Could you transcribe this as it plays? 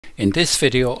In this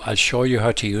video I'll show you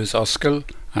how to use Uscal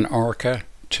and Orca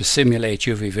to simulate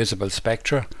UV visible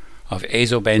spectra of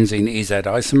azobenzene EZ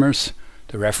isomers.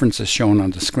 The reference is shown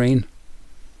on the screen.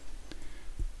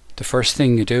 The first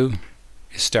thing you do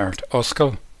is start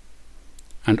Uscal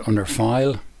and under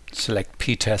File select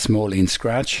ptest Moilin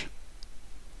scratch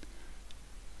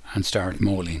and start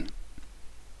Moilin.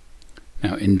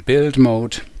 Now in build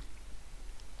mode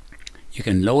you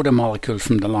can load a molecule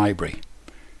from the library.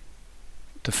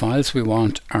 The files we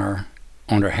want are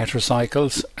under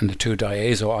heterocycles and the two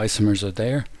diazo isomers are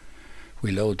there.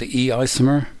 We load the E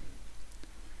isomer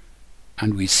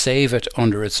and we save it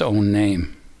under its own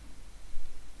name.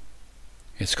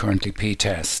 It's currently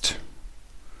ptest.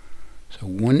 So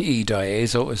 1E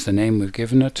diazo is the name we've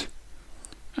given it,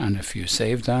 and if you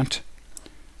save that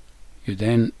you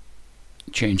then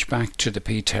change back to the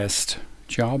ptest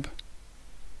job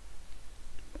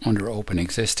under open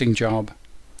existing job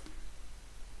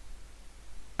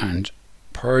and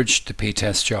purge the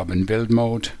ptest job in build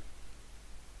mode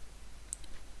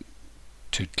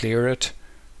to clear it,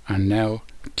 and now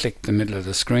click the middle of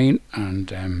the screen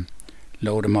and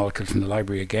load a molecule from the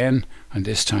library again, and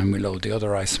this time we load the other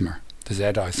isomer, the Z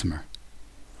isomer.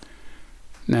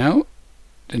 Now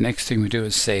the next thing we do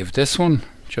is save this one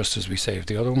just as we saved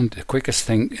the other one. The quickest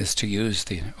thing is to use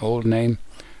the old name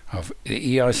of the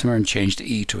E isomer and change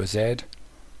the E to a Z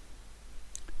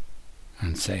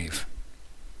and save.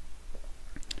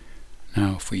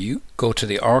 Now if we go to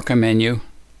the Orca menu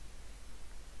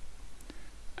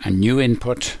and new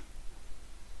input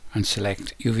and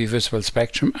select UV visible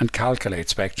spectrum and calculate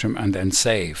spectrum and then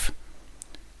save,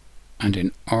 and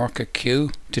in Orca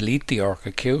queue delete the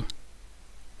Orca queue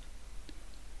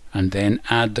and then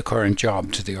add the current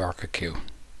job to the Orca queue.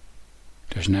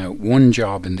 There's now one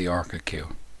job in the Orca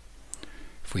queue.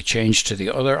 If we change to the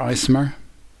other isomer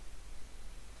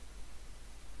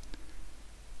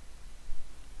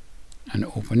and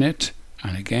open it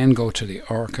and again go to the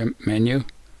Orca menu,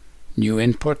 new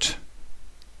input,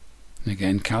 and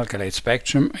again calculate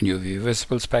spectrum and UV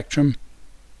visible spectrum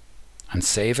and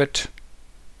save it,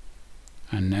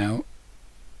 and now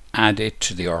add it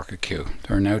to the Orca queue.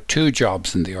 There are now two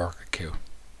jobs in the Orca queue.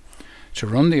 To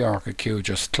run the Orca queue,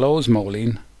 just close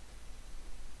Moilin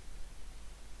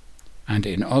and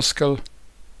in Uscal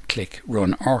click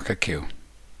Run Orca queue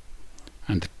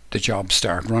and the jobs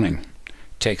start running.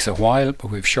 Takes a while, but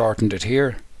we've shortened it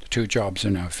here. The two jobs are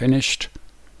now finished.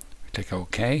 Click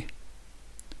OK,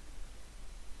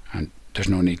 and there's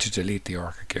no need to delete the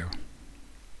Orca queue.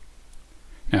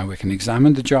 Now we can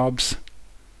examine the jobs.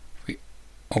 We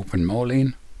open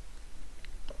Moilin.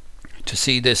 To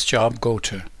see this job, go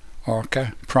to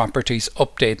Orca, Properties,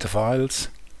 update the files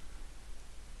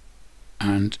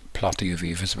and plot the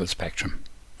UV visible spectrum.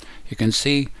 You can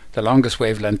see the longest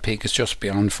wavelength peak is just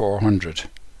beyond 400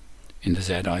 in the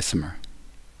Z isomer.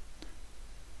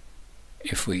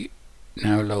 If we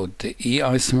now load the E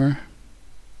isomer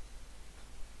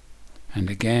and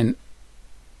again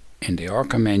in the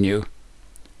Orca menu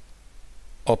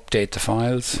update the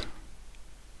files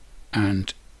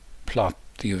and plot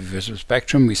the UV visible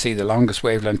spectrum, we see the longest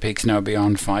wavelength peaks now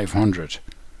beyond 500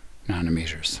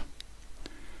 nanometers.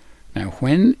 Now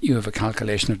when you have a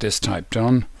calculation of this type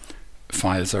done,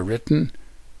 files are written.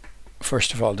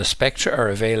 First of all, the spectra are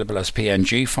available as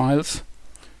PNG files.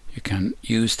 You can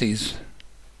use these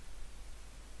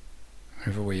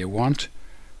wherever way you want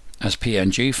as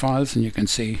PNG files, and you can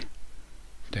see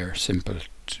they're simple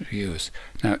to use.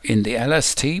 Now in the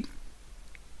LST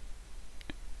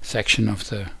section of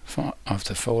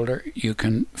the folder you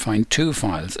can find two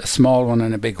files, a small one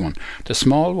and a big one. The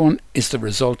small one is the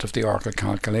result of the Orca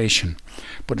calculation,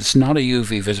 but it's not a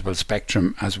UV visible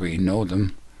spectrum as we know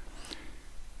them.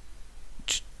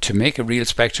 To make a real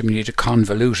spectrum you need to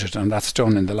convolute it, and that's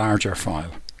done in the larger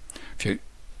file. If you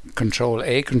Control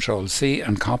A, Control C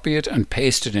and copy it and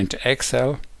paste it into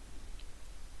Excel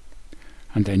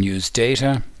and then use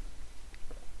data,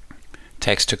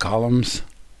 text to columns,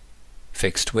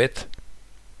 fixed width,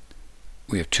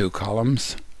 we have two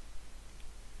columns,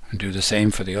 and do the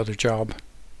same for the other job.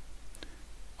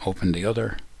 Open the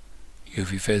other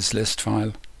UVviz list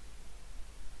file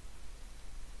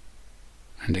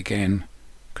and again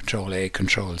Control A,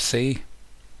 Control C,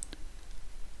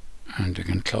 and we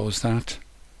can close that,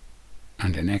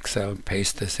 and in Excel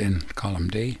paste this in column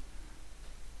D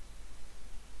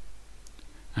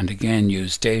and again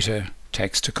use data,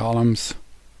 text to columns,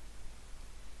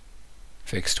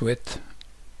 fixed width,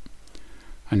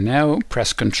 and now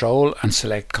press Control and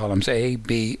select columns A,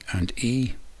 B and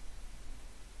E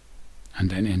and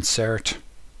then insert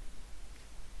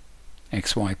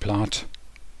XY plot,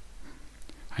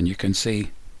 and you can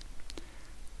see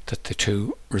that the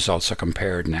two results are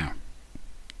compared now.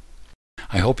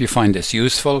 I hope you find this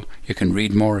useful. You can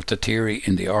read more of the theory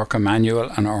in the Orca manual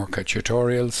and Orca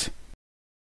tutorials.